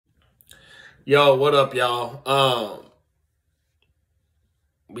Yo, what up, y'all?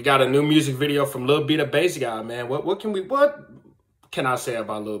 We got a new music video from Lil B, the bass guy, man. What can I say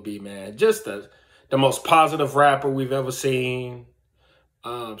about Lil B, man? Just the most positive rapper we've ever seen.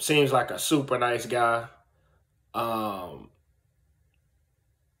 Seems like a super nice guy. Um,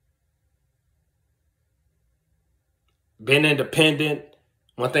 been independent.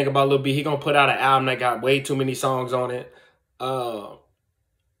 One thing about Lil B, he gonna put out an album that got way too many songs on it. Uh,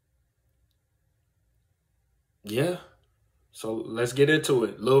 yeah. So let's get into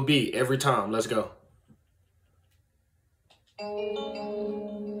it. Lil B, every time. Let's go.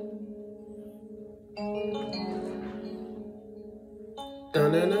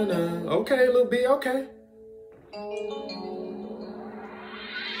 Dun-dun-dun-dun. Okay, Lil B, okay.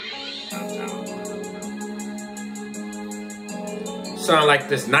 Sound like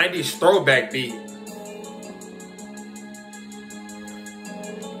this 90s throwback beat.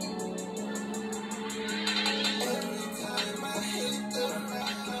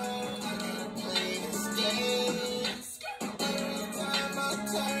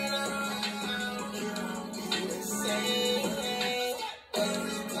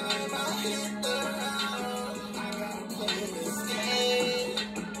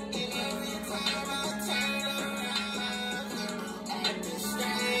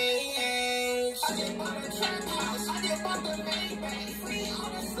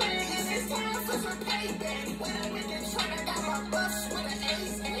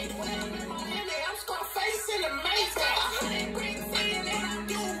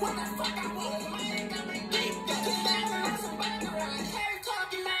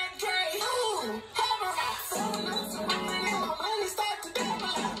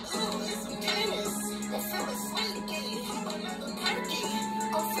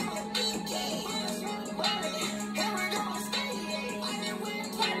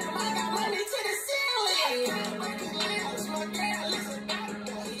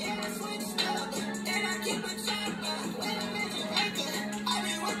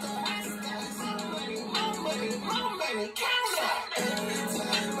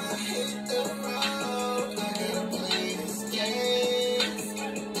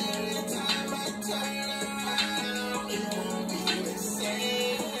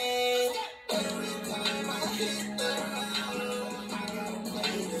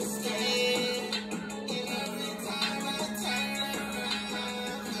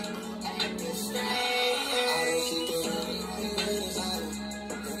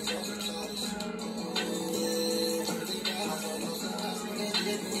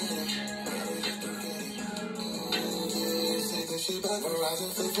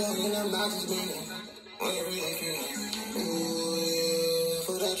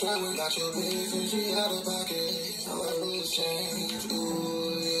 For that try, we got your bitch and she out of pocket. So I lose change.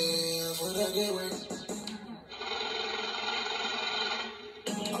 Ooh, yeah, for that get work.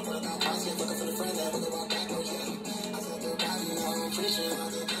 I'm for the back, I said, looking for the friend that look about back, no yeah. I said, the body, now I'm Christian, I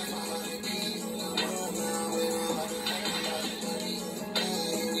said, that's my heart, peace. And I'm on now, we're on like a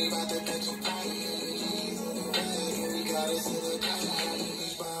hey, we about to catch a fight. Hey, we gotta see the guy.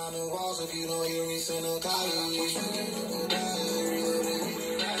 Behind the walls, if you don't hear me, send a guy.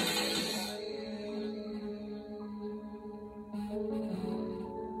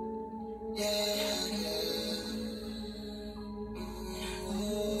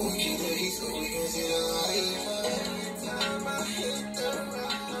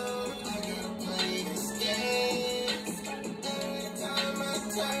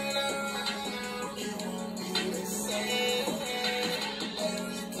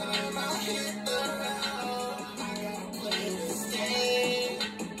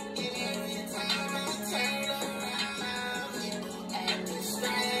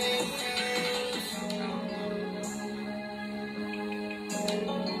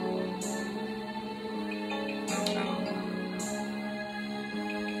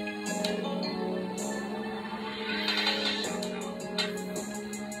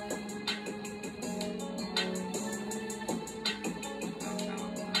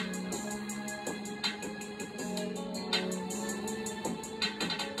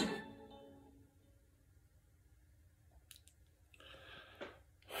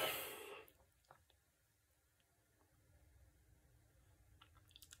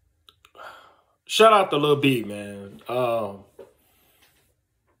 Shout out to Lil B, man.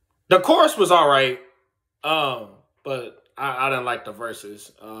 The chorus was all right, but I didn't like the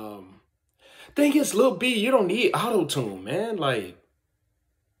verses. Thing is, Lil B, you don't need auto-tune, man. Like,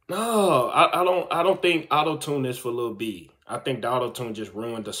 no, I don't think auto-tune is for Lil B. I think the auto-tune just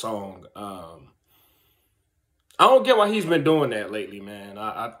ruined the song. I don't get why he's been doing that lately, man.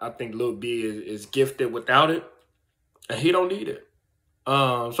 I think Lil B is gifted without it, and he don't need it.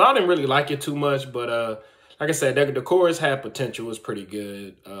 So I didn't really like it too much, but like I said, the chorus had potential. It was pretty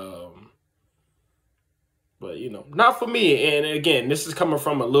good. But, you know, not for me. And again, this is coming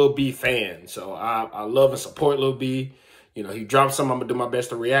from a Lil B fan. So I love and support Lil B. You know, he dropped something. I'm going to do my best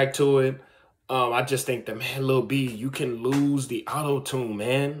to react to it. I just think that, man, Lil B, you can lose the auto-tune,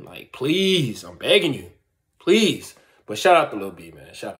 man. Like, please, I'm begging you. Please. But shout out to Lil B, man. Shout out.